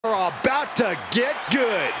about to get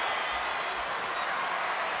good.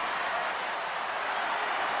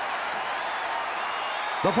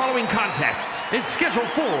 The following contest is scheduled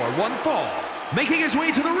for one fall. Making his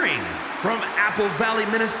way to the ring from Apple Valley,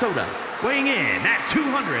 Minnesota, weighing in at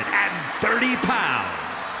 230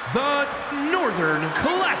 pounds, the Northern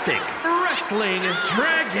Classic Wrestling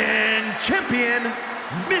Dragon Champion,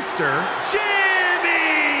 Mr.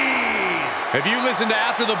 Jimmie! If you listened to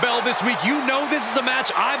After the Bell this week, you know this is a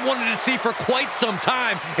match I've wanted to see for quite some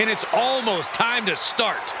time, and it's almost time to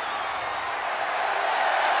start.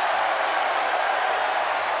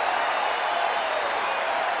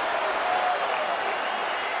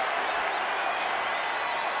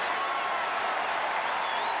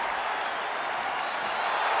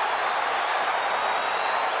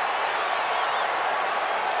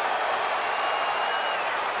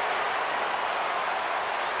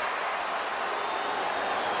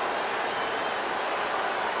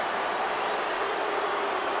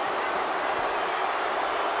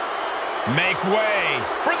 Make way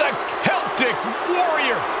for the Celtic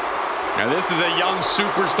Warrior. Now this is a young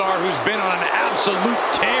superstar who's been on an absolute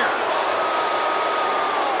tear.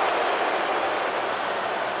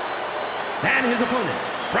 And his opponent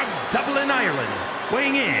from Dublin, Ireland,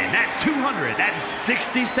 weighing in at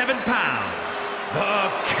 267 pounds, the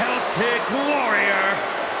Celtic Warrior,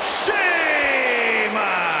 sheamus!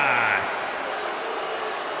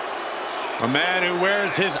 A man who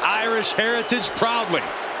wears his Irish heritage proudly.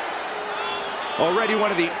 Already one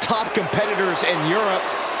of the top competitors in Europe,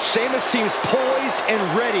 Sheamus seems poised and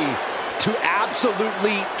ready to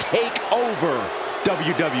absolutely take over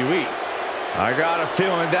WWE. I got a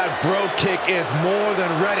feeling that bro kick is more than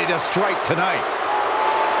ready to strike tonight.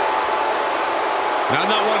 Now, I'm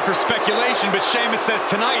not one for speculation, but Sheamus says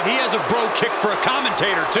tonight he has a bro kick for a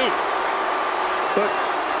commentator, too. But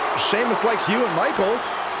Sheamus likes you and Michael.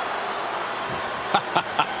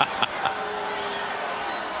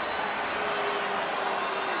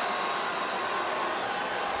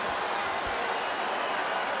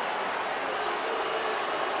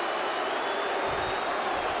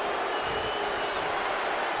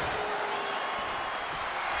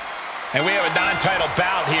 And we have a non-title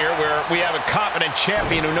bout here where we have a confident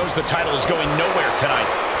champion who knows the title is going nowhere tonight.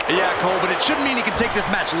 Yeah, Cole, but it shouldn't mean he can take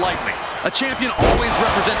this match lightly. A champion always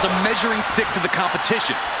represents a measuring stick to the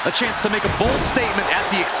competition, a chance to make a bold statement at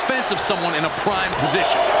the expense of someone in a prime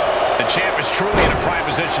position. The champ is truly in a prime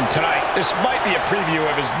position tonight. This might be a preview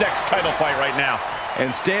of his next title fight right now.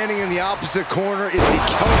 And standing in the opposite corner is the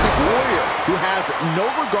Celtic Warrior, who has no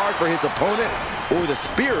regard for his opponent or the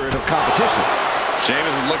spirit of competition.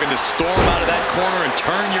 Sheamus is looking to storm out of that corner and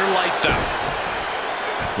turn your lights out.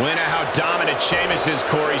 We know how dominant Sheamus is,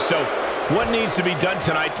 Corey, so what needs to be done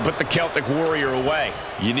tonight to put the Celtic Warrior away?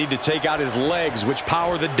 You need to take out his legs, which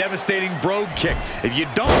power the devastating brogue kick. If you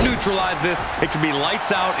don't neutralize this, it can be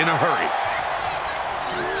lights out in a hurry.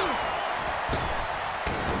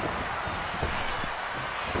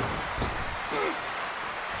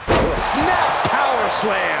 Snap power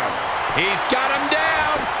slam. He's got him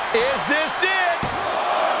down. Is this it?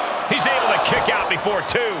 He's able to kick out before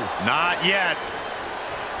two. Not yet.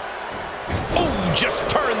 Oh, just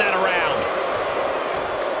turn that around.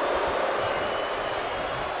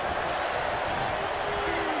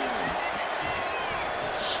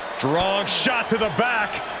 Strong shot to the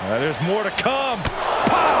back. There's more to come.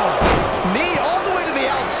 Pow! Knee all the way to the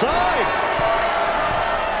outside.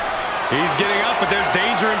 He's getting up, but there's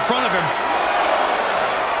danger in front of him.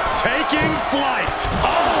 Taking flight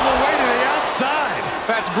all the way to the outside.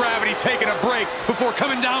 That's gravity taking a break before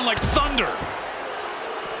coming down like thunder.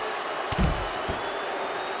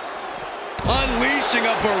 Unleashing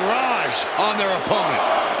a barrage on their opponent.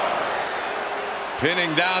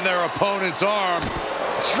 Pinning down their opponent's arm.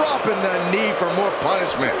 Dropping the knee for more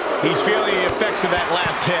punishment. He's feeling the effects of that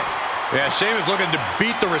last hit. Yeah, Sheamus looking to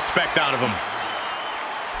beat the respect out of him.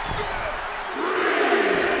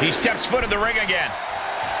 He steps foot in the ring again.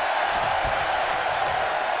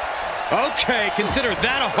 Okay, consider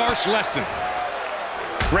that a harsh lesson.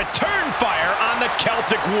 Return fire on the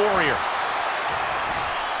Celtic Warrior.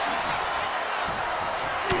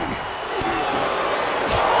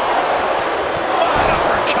 What an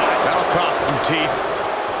uppercut. That'll cost some teeth.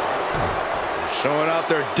 Showing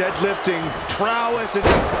out their deadlifting prowess and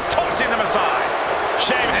just Tossing them aside.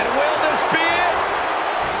 Sheamus. And will this be it?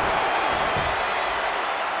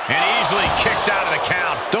 And easily kicks out of the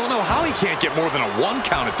count. Don't know how he can't get more than a 1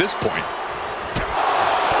 count at this point.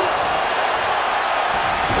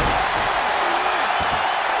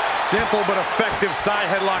 Simple but effective side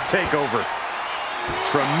headlock takeover.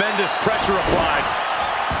 Tremendous pressure applied.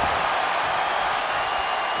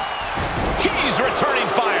 returning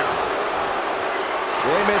fire.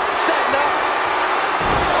 Sheamus setting up.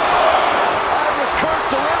 Irish curse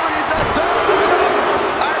delivered. He's not done.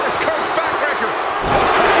 Irish curse backbreaker.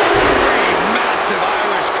 Three massive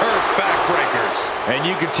Irish curse backbreakers. And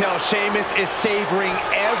you can tell Sheamus is savoring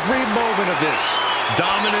every moment of this.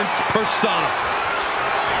 Dominance persona.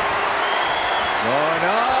 Going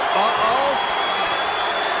up. Uh-oh.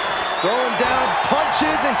 Throwing down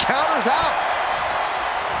punches and counters out.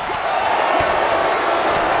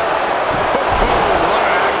 What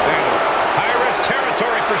an axe handle. High-risk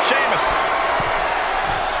territory for Sheamus.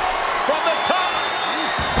 From the top.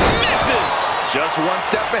 Misses. Just one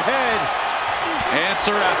step ahead.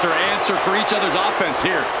 Answer after answer for each other's offense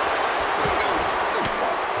here.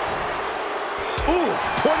 Ooh,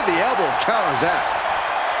 point of the elbow counters that.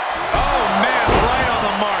 Oh, man, right on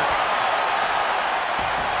the mark.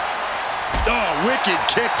 Oh, wicked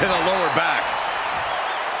kick to the lower back.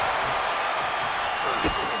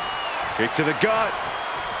 Kick to the gut.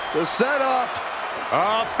 The setup.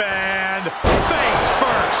 Up and face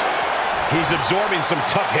first. He's absorbing some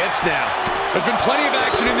tough hits now. There's been plenty of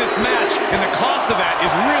action in this match, and the cost of that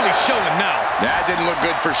is really showing now. That didn't look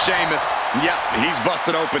good for Sheamus. Yep, he's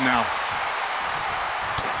busted open now.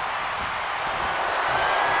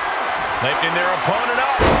 Lifting their opponent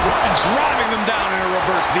up. And driving them down in a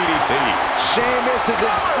reverse DDT. Sheamus is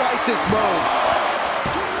in crisis mode.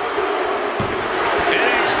 An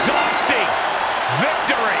exhausting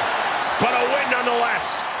victory, but a win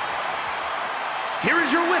nonetheless. Here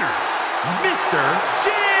is your winner, Mr.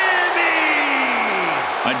 Jimmie!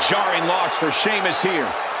 A jarring loss for Sheamus here.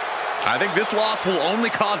 I think this loss will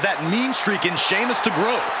only cause that mean streak in Sheamus to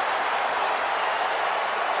grow.